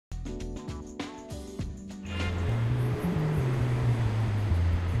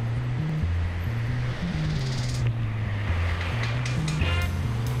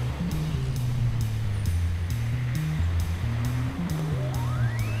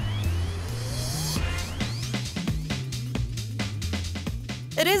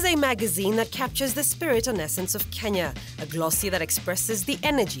It is a magazine that captures the spirit and essence of Kenya, a glossy that expresses the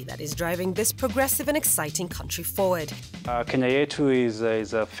energy that is driving this progressive and exciting country forward. Kenya Yetu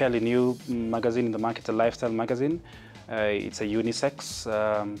is a fairly new magazine in the market, a lifestyle magazine. It's a unisex.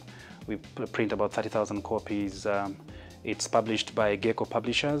 We print about 30,000 copies. It's published by Gecko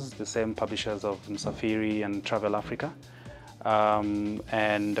Publishers, the same publishers of Msafiri and Travel Africa.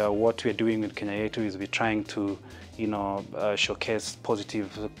 What we're doing with Kenya Yetu is we're trying to, showcase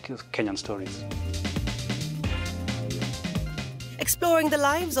positive Kenyan stories. Exploring the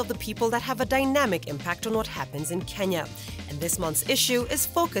lives of the people that have a dynamic impact on what happens in Kenya. And this month's issue is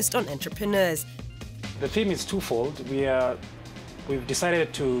focused on entrepreneurs. The theme is twofold. We've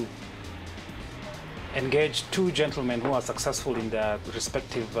decided to engage two gentlemen who are successful in their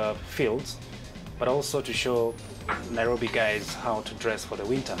respective fields, but also to show Nairobi guys how to dress for the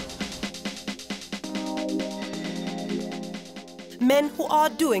winter. Men who are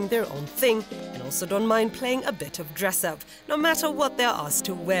doing their own thing and also don't mind playing a bit of dress-up, no matter what they're asked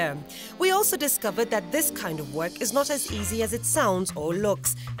to wear. We also discovered that this kind of work is not as easy as it sounds or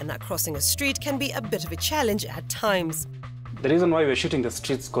looks, and that crossing a street can be a bit of a challenge at times. The reason why we're shooting the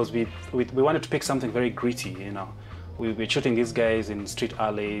streets is because we wanted to pick something very gritty, We're shooting these guys in street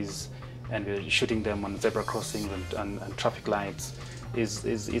alleys, and we're shooting them on zebra crossings and traffic lights.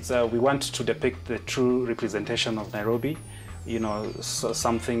 We want to depict the true representation of Nairobi,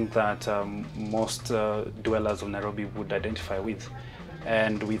 something that most dwellers of Nairobi would identify with.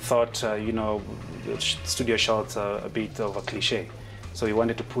 And we thought, studio shots are a bit of a cliche. So we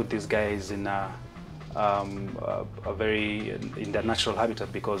wanted to put these guys in in their natural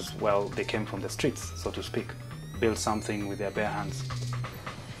habitat because, well, they came from the streets, so to speak, build something with their bare hands.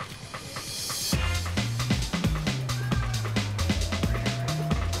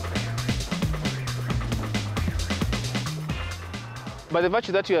 By the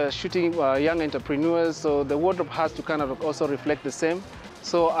virtue that you are shooting young entrepreneurs, so the wardrobe has to kind of also reflect the same.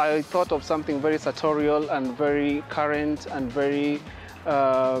 So I thought of something very sartorial and very current and very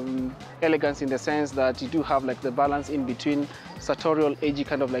elegant in the sense that you do have like the balance in between sartorial, edgy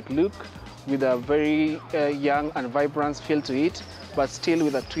kind of like look with a very young and vibrant feel to it, but still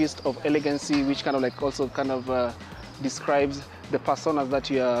with a twist of elegancy, which kind of like also kind of describes the personas that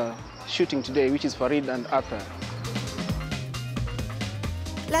you are shooting today, which is Farid and Arthur.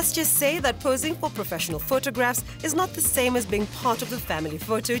 Let's just say that posing for professional photographs is not the same as being part of the family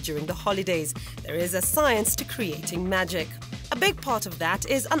photo during the holidays. There is a science to creating magic. A big part of that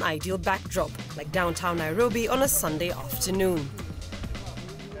is an ideal backdrop, like downtown Nairobi on a Sunday afternoon.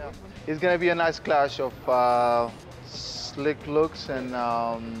 Yeah. It's going to be a nice clash of slick looks and,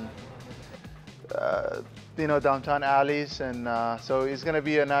 downtown alleys. And so it's going to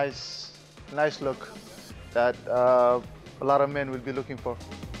be a nice look that a lot of men will be looking for.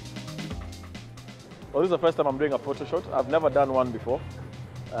 Well, this is the first time I'm doing a photo shoot. I've never done one before.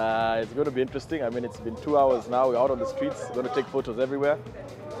 It's going to be interesting. I mean, it's been 2 hours now. We're out on the streets. We're going to take photos everywhere.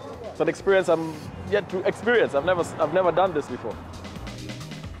 It's an experience I'm yet to experience. I've never done this before.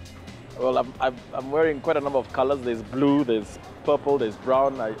 Well, I'm wearing quite a number of colors. There's blue, there's purple, there's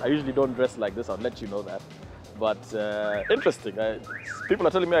brown. I usually don't dress like this. I'll let you know that. But interesting. People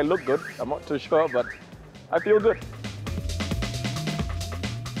are telling me I look good. I'm not too sure, but I feel good.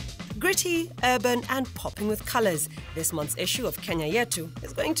 Gritty, urban and popping with colours, this month's issue of Kenya Yetu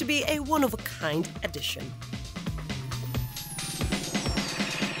is going to be a one-of-a-kind edition.